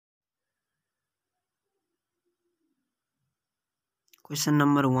Question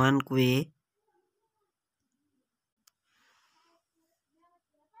number 1 को A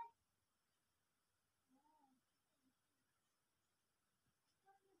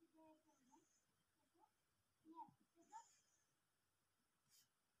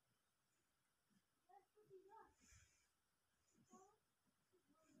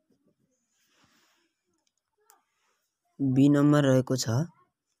B number रहेको छ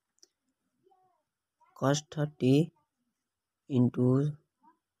cos 30 into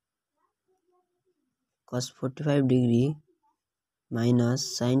cos 45 degree minus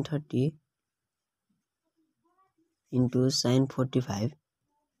sin 30 into sin 45।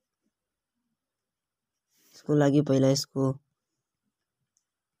 इसको लागि पहिला यसको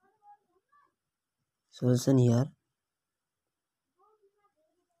सोल्युसन हियर।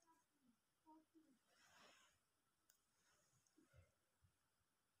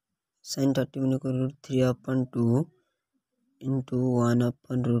 sin 30 भनेको √3/2 into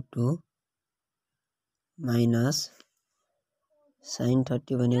 1/√2 minus sin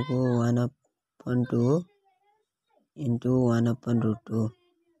 30 भनेको 1/2 into 1/√2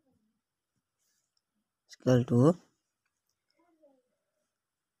 equal to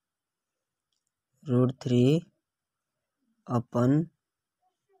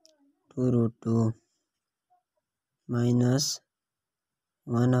 √3/2√2 minus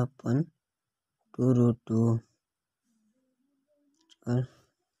 1/2√2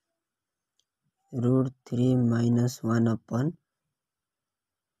 √3 minus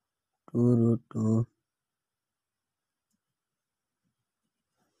 1/2√2।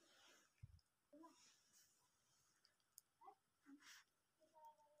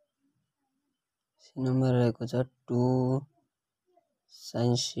 C number रहेको छ 2 sin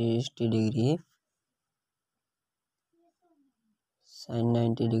 60 degree sin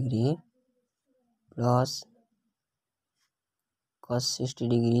 90 degree plus cos 60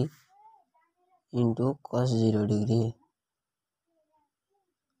 degree into cos 0 degree।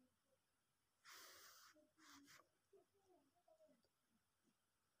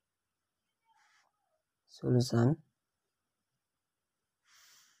 solution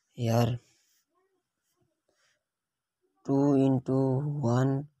here 2 into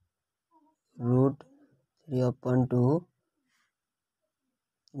 1 √3/2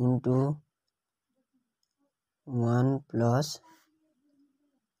 into 1 plus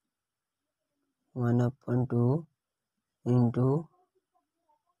 1/2 into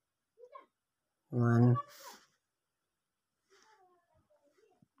 1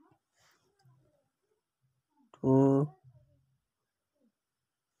 2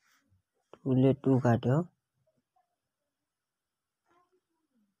 ले 2 काट्यो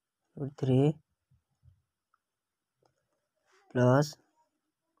 √3 plus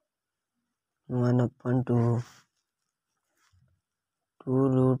 1/2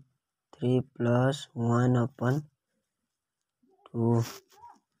 2√3 plus 1/2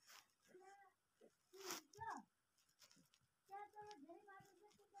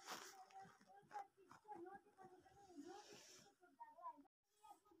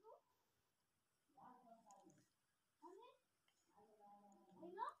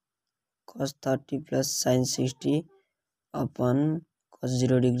 cos 30 plus sin 60 upon cos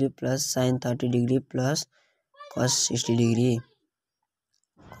 0 degree plus sin 30 degree plus cos 60 degree।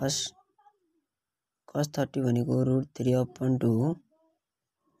 cos 30 भनेको √3/2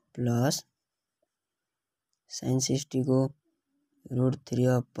 plus sin 60 को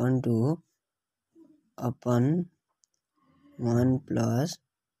 √3/2 upon 1 plus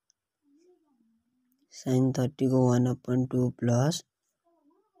sin 30 को 1/2 plus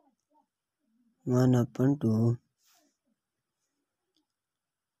 1/2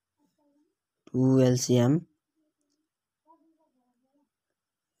 2 LCM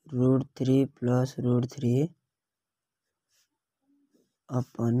 √3 plus √3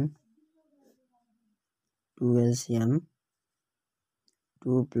 upon 2 LCM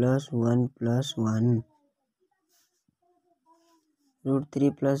 2 plus 1 plus 1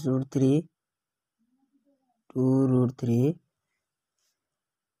 √3 plus √3 2 √3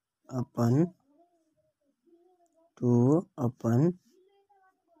 upon 2 upon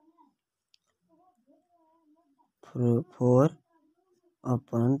 4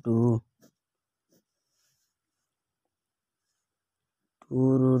 upon 2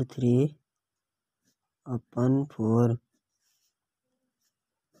 2 √3 upon 4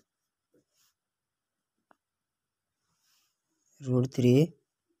 √3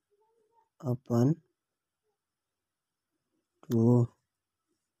 upon 2